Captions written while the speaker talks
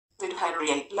Henry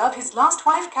VIII love his last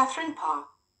wife Katherine Parr.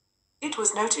 It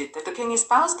was noted that the king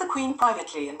espoused the queen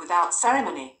privately and without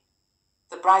ceremony.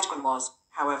 The bridegroom was,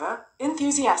 however,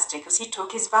 enthusiastic as he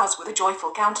took his vows with a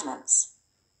joyful countenance.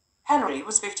 Henry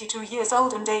was 52 years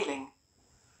old and ailing.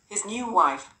 His new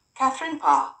wife, Katherine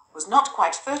Parr, was not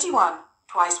quite 31,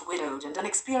 twice widowed and an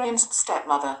experienced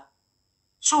stepmother.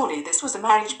 Surely this was a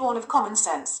marriage born of common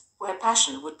sense, where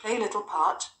passion would play little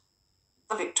part.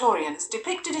 The Victorians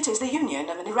depicted it as the union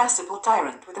of an irascible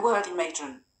tyrant with a worthy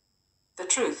matron. The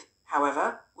truth,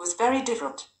 however, was very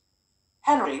different.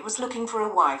 Henry was looking for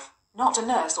a wife, not a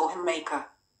nurse or homemaker.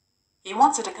 He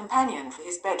wanted a companion for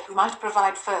his bed who might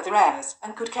provide further heirs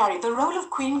and could carry the role of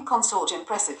queen consort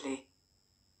impressively.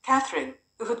 Catherine,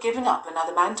 who had given up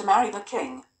another man to marry the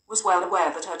king, was well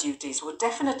aware that her duties would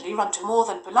definitely run to more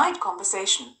than polite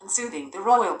conversation and soothing the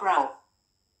royal brow.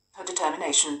 Her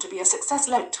determination to be a success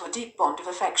led to a deep bond of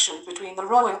affection between the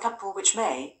royal couple which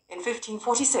may, in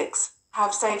 1546,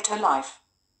 have saved her life.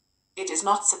 It is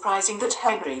not surprising that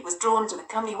Henry was drawn to the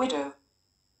comely widow.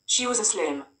 She was a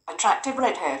slim, attractive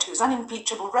red-haired whose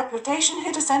unimpeachable reputation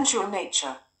hid a sensual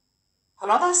nature. Her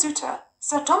other suitor,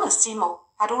 Sir Thomas Seymour,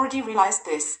 had already realized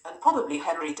this, and probably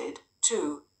Henry did,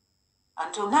 too.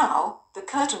 Until now, the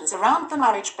curtains around the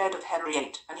marriage bed of Henry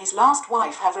VIII and his last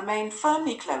wife have remained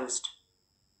firmly closed.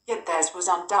 Yet theirs was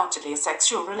undoubtedly a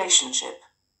sexual relationship.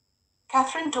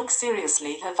 Catherine took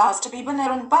seriously her vows to be bonnet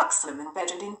and buxom in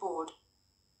bed and in board.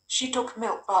 She took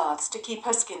milk baths to keep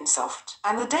her skin soft,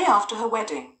 and the day after her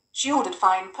wedding, she ordered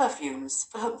fine perfumes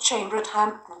for her chamber at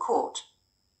Hampton Court.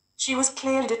 She was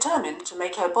clearly determined to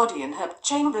make her body in her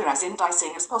chamber as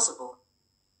enticing as possible.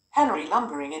 Henry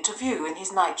lumbering into view in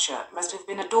his nightshirt must have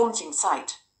been a daunting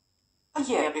sight. A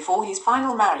year before his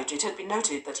final marriage it had been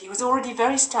noted that he was already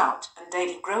very stout and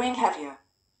daily growing heavier.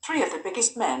 3 of the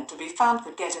biggest men to be found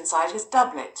could get inside his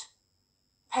doublet.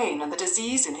 Pain and the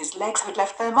disease in his legs had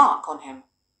left their mark on him.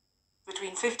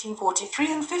 Between 1543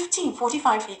 and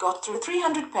 1545 he got through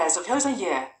 300 pairs of hose a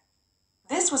year.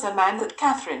 This was a man that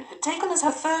Catherine had taken as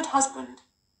her third husband.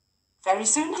 Very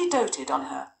soon he doted on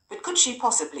her, but could she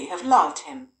possibly have loved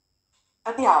him?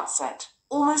 At the outset,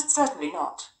 almost certainly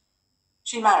not.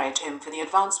 She married him for the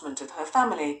advancement of her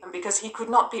family and because he could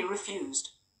not be refused.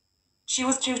 She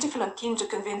was dutiful and keen to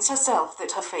convince herself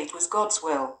that her fate was God's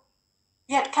will.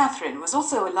 Yet Catherine was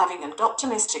also a loving and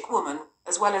optimistic woman,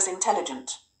 as well as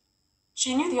intelligent.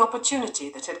 She knew the opportunity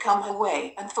that had come her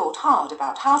way and thought hard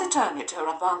about how to turn it to her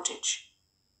advantage.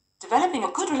 Developing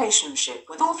a good relationship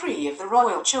with all 3 of the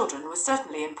royal children was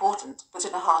certainly important, but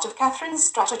at the heart of Catherine's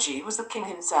strategy was the king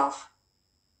himself.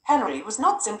 Henry was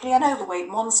not simply an overweight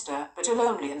monster, but a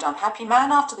lonely and unhappy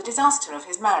man after the disaster of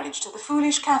his marriage to the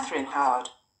foolish Catherine Howard.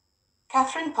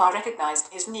 Katherine Parr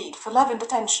recognized his need for love and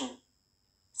attention.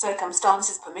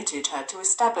 Circumstances permitted her to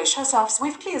establish herself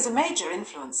swiftly as a major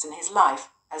influence in his life,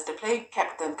 as the plague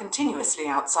kept them continuously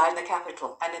outside the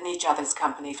capital and in each other's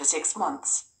company for 6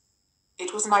 months.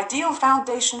 It was an ideal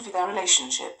foundation for their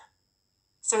relationship.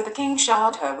 So the king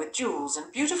showered her with jewels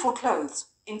and beautiful clothes,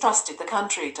 entrusted the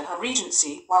country to her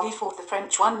regency while he fought the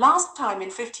French one last time in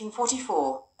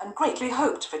 1544, and greatly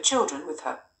hoped for children with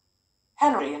her.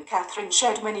 Henry and Catherine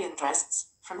shared many interests,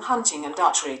 from hunting and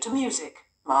archery to music,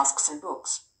 masques and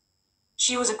books.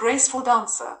 She was a graceful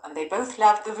dancer, and they both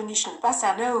loved the Venetian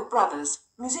Bassano brothers,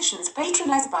 musicians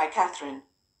patronized by Catherine.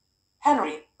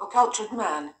 Henry, a cultured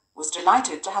man, was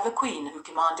delighted to have a queen who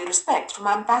commanded respect from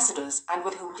ambassadors and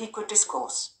with whom he could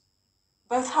discourse.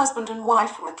 Both husband and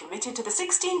wife were committed to the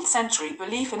 16th century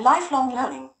belief in lifelong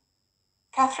learning.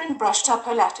 Catherine brushed up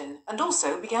her Latin and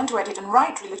also began to edit and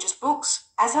write religious books,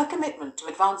 as her commitment to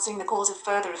advancing the cause of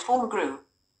further reform grew.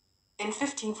 In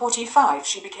 1545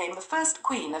 she became the first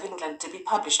Queen of England to be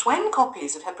published when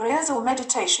copies of her prayers or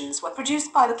meditations were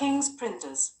produced by the king's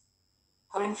printers.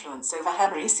 Her influence over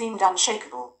Henry seemed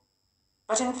unshakable.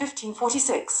 But in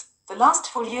 1546, the last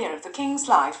full year of the king's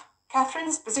life,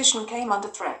 Catherine's position came under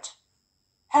threat.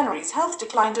 Henry's health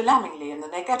declined alarmingly, and the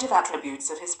negative attributes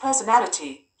of his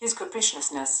personality, his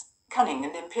capriciousness, cunning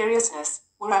and imperiousness,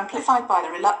 were amplified by the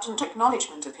reluctant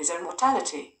acknowledgement of his own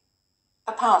mortality.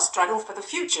 A power struggle for the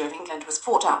future of England was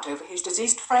fought out over his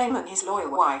diseased frame, and his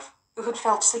loyal wife, who had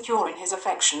felt secure in his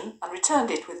affection and returned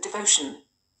it with devotion,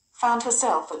 found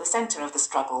herself at the centre of the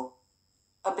struggle.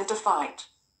 A bitter fight.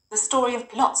 The story of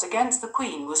plots against the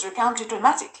Queen was recounted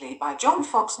dramatically by John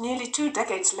Fox nearly 2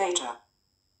 decades later.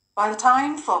 By the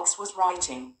time Fox was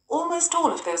writing, almost all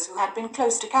of those who had been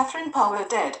close to Katherine Parr were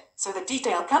dead, so the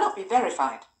detail cannot be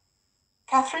verified.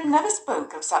 Catherine never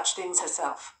spoke of such things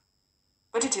herself.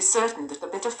 But it is certain that the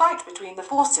bitter fight between the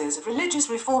forces of religious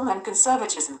reform and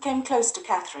conservatism came close to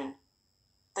Catherine.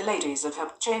 The ladies of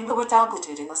her chamber were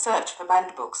targeted in the search for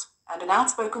banned books, and an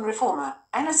outspoken reformer,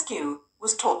 Anne Askew,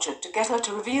 was tortured to get her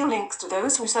to reveal links to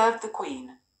those who served the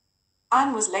Queen.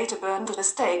 Anne was later burned at a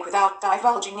stake without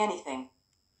divulging anything.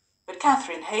 But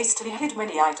Catherine hastily hid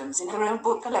many items in her own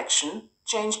book collection,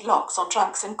 changed locks on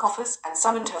trunks and coffers, and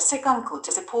summoned her sick uncle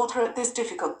to support her at this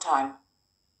difficult time.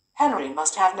 Henry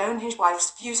must have known his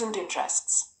wife's views and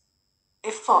interests.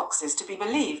 If Fox is to be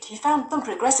believed, he found them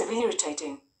progressively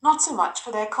irritating, not so much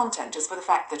for their content as for the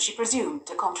fact that she presumed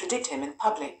to contradict him in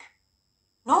public.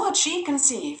 Nor had she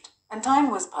conceived, and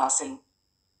time was passing.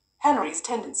 Henry's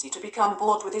tendency to become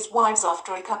bored with his wives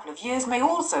after a couple of years may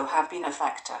also have been a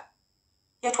factor.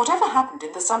 Yet whatever happened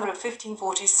in the summer of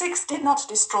 1546 did not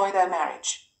destroy their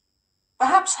marriage.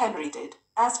 Perhaps Henry did,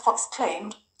 as Fox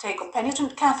claimed, take a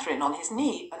penitent Catherine on his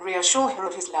knee and reassure her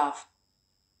of his love.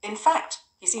 In fact,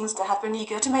 he seems to have been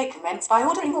eager to make amends by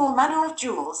ordering all manner of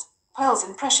jewels, pearls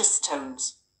and precious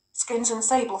stones, skins and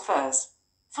sable furs,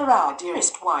 for our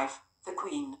dearest wife, the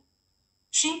Queen.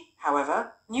 She,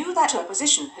 however, knew that her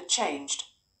position had changed.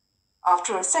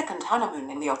 After a second honeymoon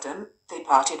in the autumn, they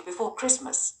parted before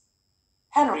Christmas.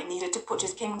 Henry needed to put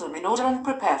his kingdom in order and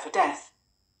prepare for death.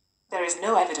 There is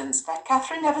no evidence that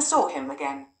Catherine ever saw him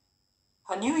again.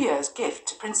 Her New Year's gift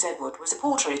to Prince Edward was a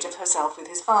portrait of herself with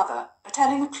his father, a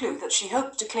telling clue that she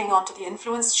hoped to cling on to the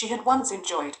influence she had once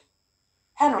enjoyed.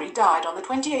 Henry died on the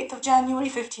 28th of January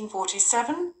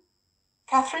 1547.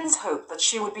 Catherine's hope that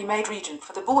she would be made regent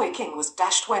for the boy king was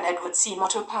dashed when Edward came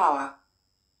to power.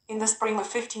 In the spring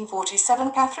of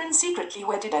 1547, Catherine secretly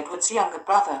wedded Edward's younger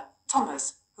brother,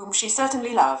 Thomas, whom she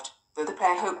certainly loved, though the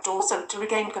pair hoped also to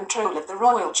regain control of the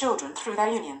royal children through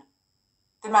their union.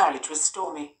 The marriage was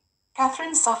stormy.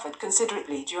 Catherine suffered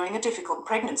considerably during a difficult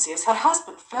pregnancy as her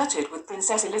husband flirted with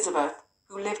Princess Elizabeth,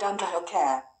 who lived under her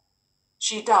care.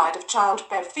 She died of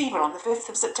childbed fever on the 5th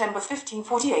of September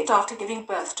 1548 after giving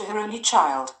birth to her only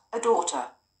child, a daughter.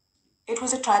 It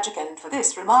was a tragic end for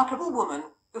this remarkable woman,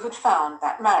 who had found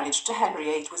that marriage to Henry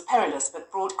VIII was perilous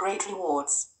but brought great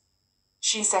rewards.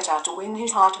 She set out to win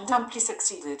his heart and amply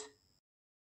succeeded.